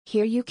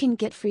Here you can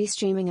get free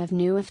streaming of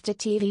new Afdah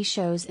TV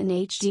shows in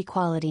HD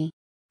quality.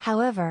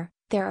 However,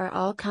 there are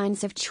all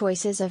kinds of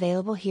choices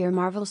available here: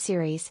 Marvel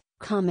series,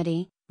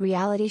 comedy,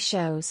 reality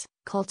shows,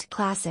 cult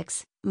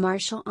classics,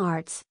 martial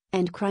arts,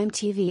 and crime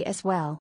TV as well.